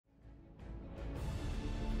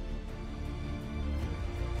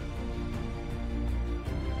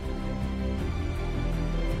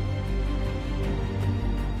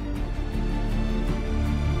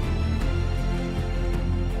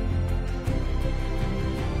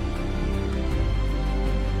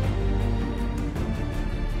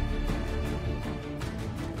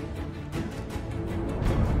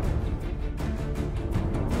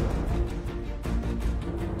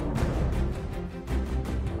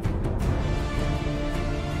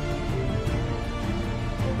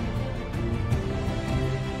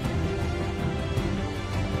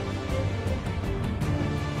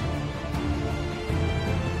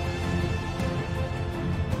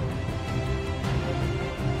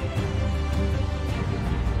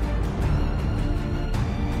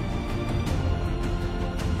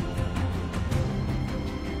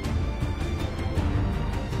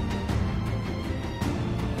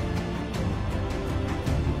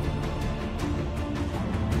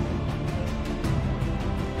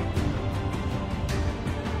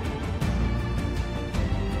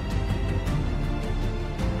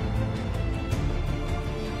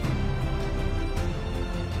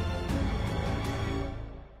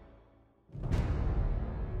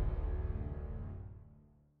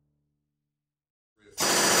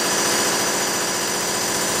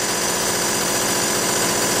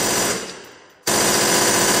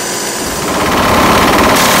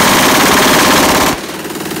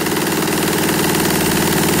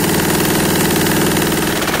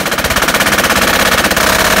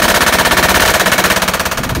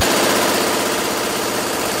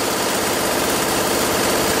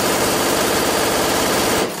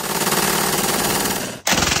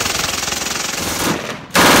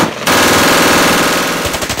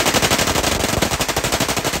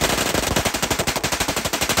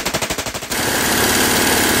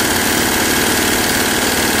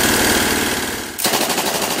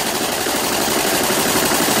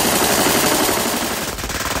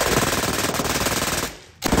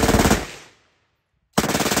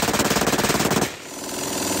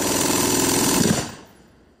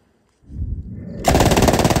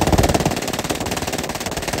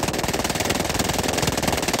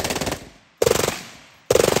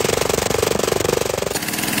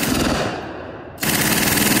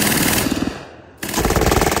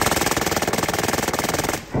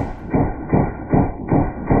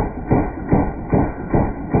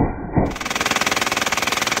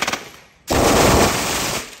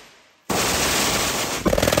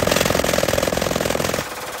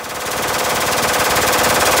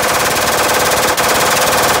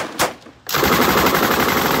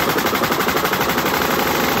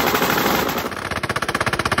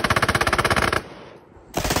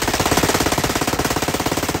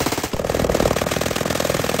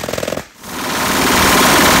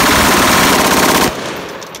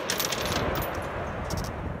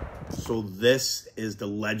So this is the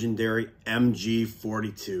legendary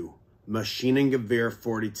MG-42, Maschinen Gewehr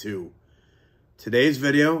 42. Today's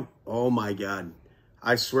video, oh my God.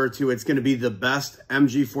 I swear to you, it's going to be the best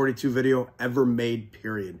MG-42 video ever made,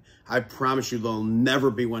 period. I promise you there'll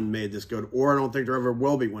never be one made this good, or I don't think there ever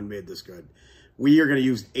will be one made this good. We are going to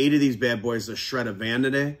use 8 of these bad boys to shred a van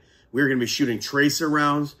today. We're going to be shooting tracer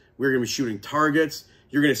rounds. We're going to be shooting targets.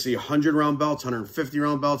 You're going to see 100 round belts, 150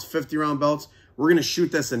 round belts, 50 round belts. We're going to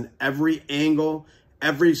shoot this in every angle,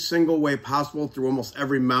 every single way possible through almost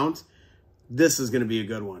every mount. This is going to be a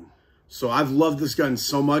good one. So I've loved this gun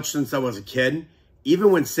so much since I was a kid.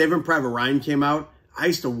 Even when Saving Private Ryan came out, I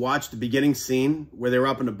used to watch the beginning scene where they were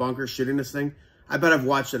up in the bunker shooting this thing. I bet I've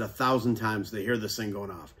watched it 1,000 times to hear this thing going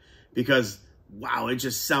off. Because, wow, it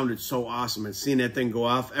just sounded so awesome. And seeing that thing go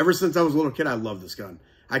off, ever since I was a little kid, I love this gun.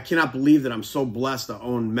 I cannot believe that I'm so blessed to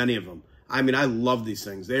own many of them. I mean, I love these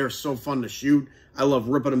things. They are so fun to shoot. I love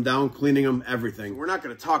ripping them down, cleaning them, everything. We're not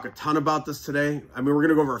going to talk a ton about this today. I mean, we're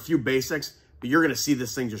going to go over a few basics, but you're going to see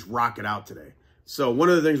this thing just rock it out today. So one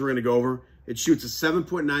of the things we're going to go over, it shoots a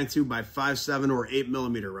 7.92 by 5.7 or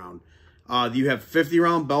 8mm round. You have 50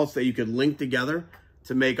 round belts that you could link together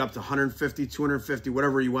to make up to 150, 250,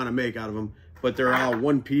 whatever you want to make out of them. But they're all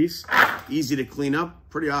one piece, easy to clean up,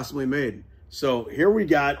 pretty awesomely made. So here we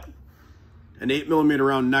got an 8mm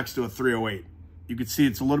round next to a 308. You can see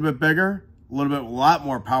it's a little bit bigger, a lot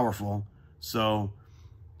more powerful. So,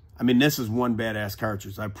 I mean, this is one badass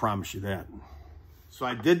cartridge, I promise you that. So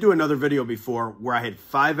I did do another video before where I had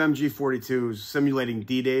 5 MG-42s simulating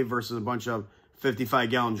D-Day versus a bunch of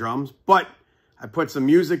 55-gallon drums, but I put some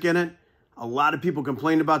music in it. A lot of people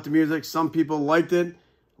complained about the music. Some people liked it.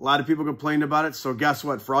 A lot of people complained about it. So guess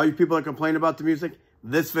what? For all you people that complained about the music,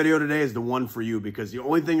 this video today is the one for you, because the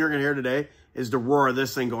only thing you're going to hear today is the roar of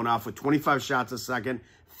this thing going off with 25 shots a second,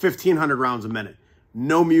 1,500 rounds a minute.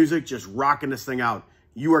 No music, just rocking this thing out.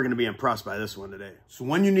 You are going to be impressed by this one today. So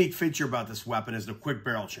one unique feature about this weapon is the quick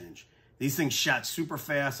barrel change. These things shot super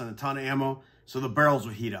fast on a ton of ammo, so the barrels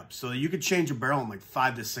will heat up. So you could change a barrel in like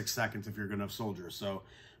 5 to 6 seconds if you're a good enough soldier. So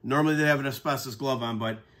normally they have an asbestos glove on,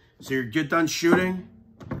 but so you get done shooting,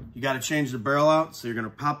 you got to change the barrel out. So you're going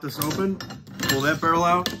to pop this open, pull that barrel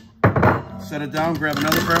out, set it down, grab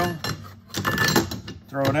another barrel,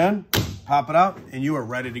 throw it in, pop it out, and you are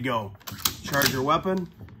ready to go. Charge your weapon,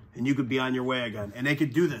 and you could be on your way again. And they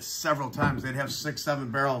could do this several times. They'd have 6,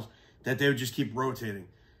 7 barrels that they would just keep rotating.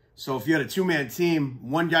 So if you had a 2-man team,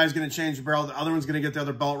 one guy's going to change the barrel, the other one's going to get the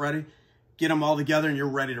other belt ready, get them all together, and you're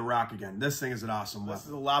ready to rock again. This thing is an awesome weapon. This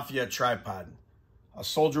is a Lafayette tripod. A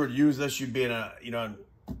soldier would use this. You'd be in a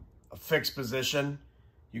fixed position.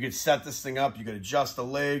 You could set this thing up. You could adjust the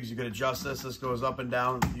legs. You could adjust this. This goes up and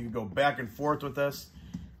down. You can go back and forth with this.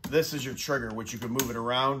 This is your trigger, which you can move it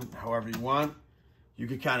around however you want. You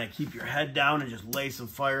could kind of keep your head down and just lay some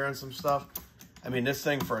fire on some stuff. I mean, this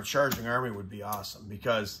thing for a charging army would be awesome,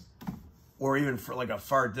 because, or even for like a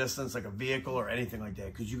far distance, like a vehicle or anything like that,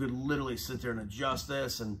 because you could literally sit there and adjust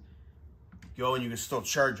this and go, and you can still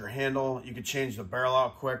charge your handle. You could change the barrel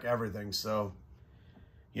out quick, everything. So,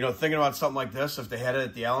 you know, thinking about something like this, if they had it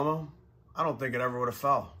at the Alamo, I don't think it ever would have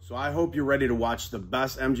fell. So I hope you're ready to watch the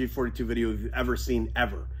best MG-42 video you've ever seen,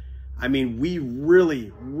 ever. I mean, we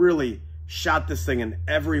really, really shot this thing in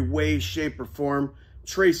every way, shape, or form.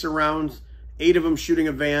 Tracer rounds, 8 of them shooting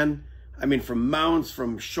a van. I mean, from mounts,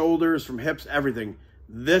 from shoulders, from hips, everything.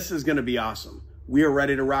 This is going to be awesome. We are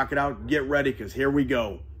ready to rock it out. Get ready, because here we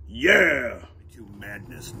go. Yeah! You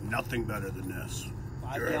madness. Nothing better than this.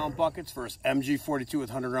 5-gallon buckets for his MG-42 with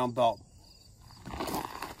 100-round belt.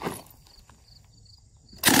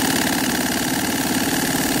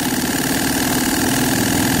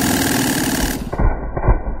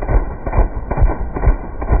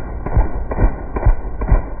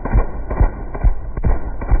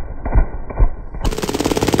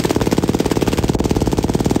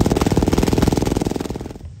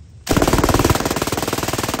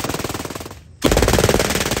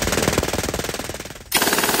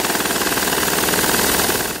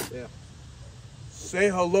 Say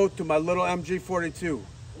hello to my little MG-42.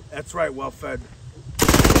 That's right, well fed.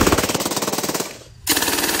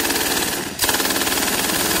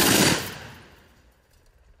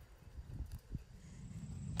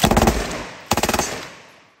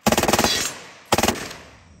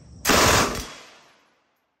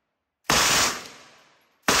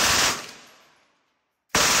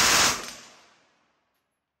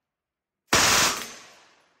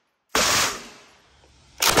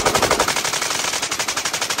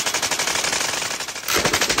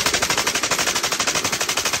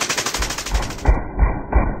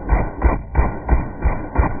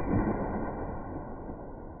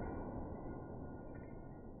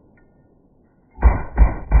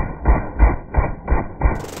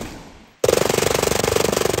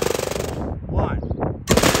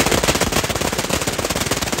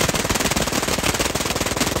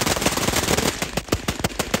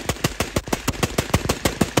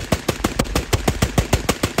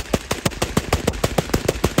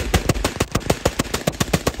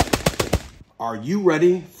 Are you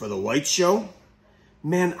ready for the light show?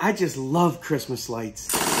 Man, I just love Christmas lights.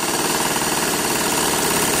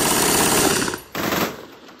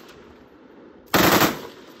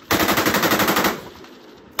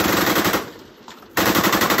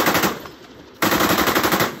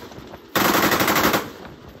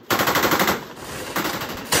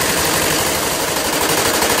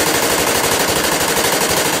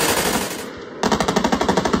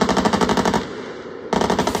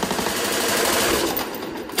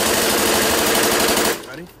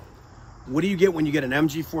 What do you get when you get an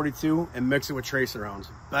MG-42 and mix it with tracer rounds?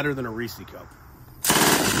 Better than a Reese cup.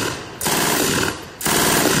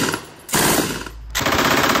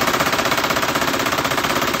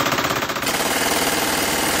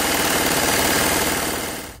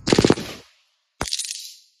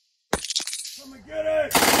 Come and get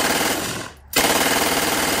it!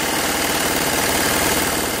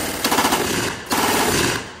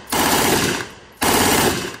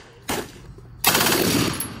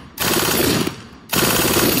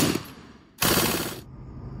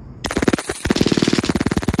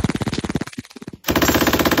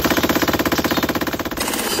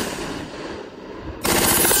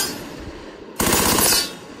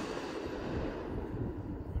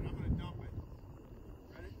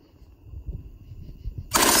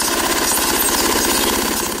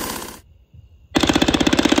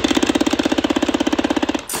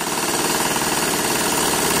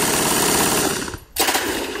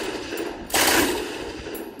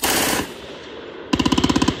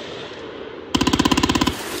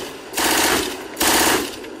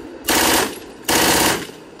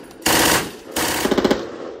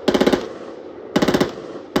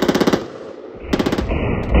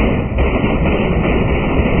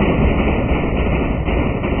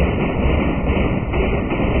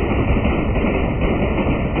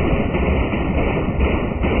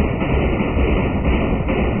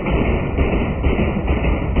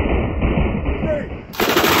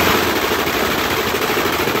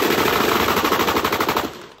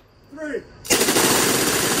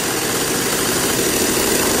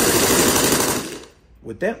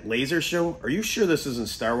 With that laser show, are you sure this isn't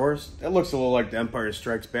Star Wars? That looks a little like the Empire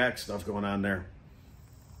Strikes Back stuff going on there.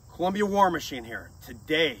 Columbia War Machine here.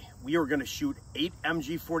 Today, we are going to shoot 8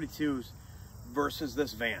 MG-42's versus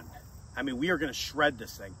this van. I mean, we are going to shred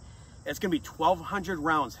this thing. It's going to be 1,200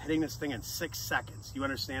 rounds hitting this thing in 6 seconds. You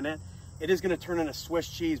understand that? It is going to turn into Swiss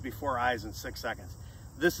cheese before our eyes in 6 seconds.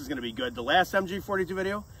 This is going to be good. The last MG-42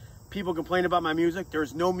 video, people complained about my music.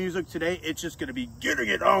 There's no music today. It's just going to be getting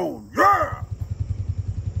it on. Yeah!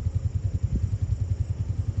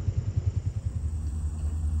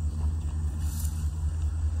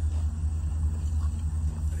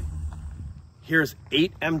 Here's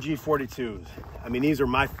 8 MG-42's. I mean, these are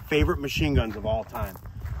my favorite machine guns of all time.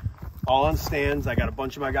 All on stands. I got a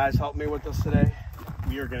bunch of my guys helping me with this today.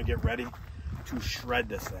 We are gonna get ready to shred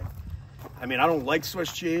this thing. I mean, I don't like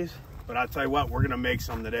Swiss cheese, but I'll tell you what, we're gonna make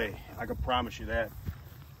some today. I can promise you that.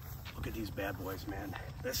 Look at these bad boys, man.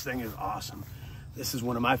 This thing is awesome. This is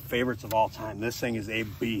one of my favorites of all time. This thing is a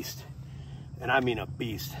beast. And I mean a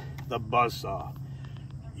beast. The buzzsaw.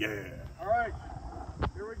 Yeah. All right,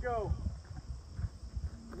 here we go.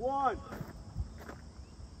 1,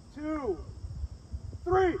 2,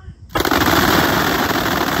 3.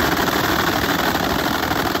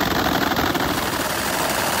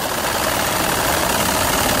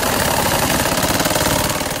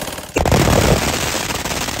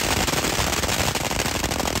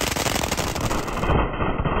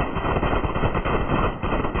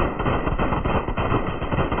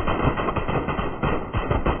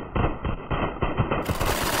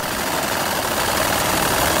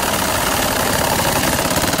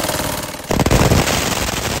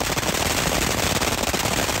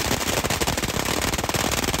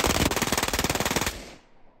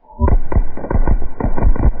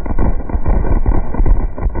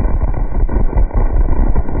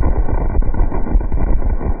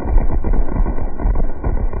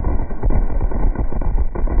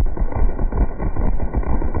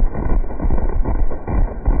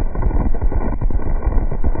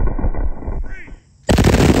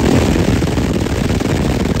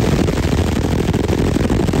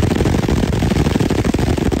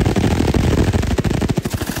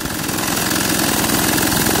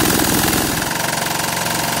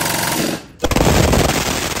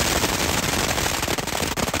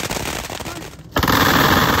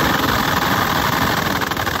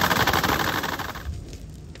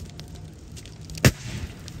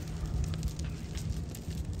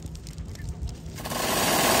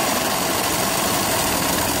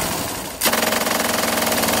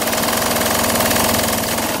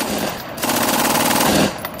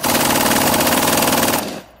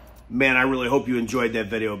 man, I really hope you enjoyed that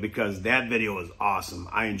video because that video was awesome.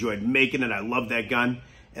 I enjoyed making it. I love that gun.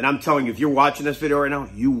 And I'm telling you, if you're watching this video right now,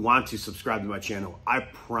 you want to subscribe to my channel. I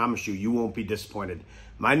promise you, you won't be disappointed.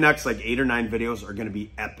 My next like 8 or 9 videos are going to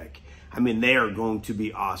be epic. I mean, they are going to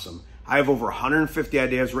be awesome. I have over 150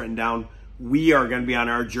 ideas written down. We are going to be on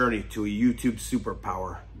our journey to a YouTube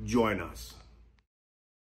superpower. Join us.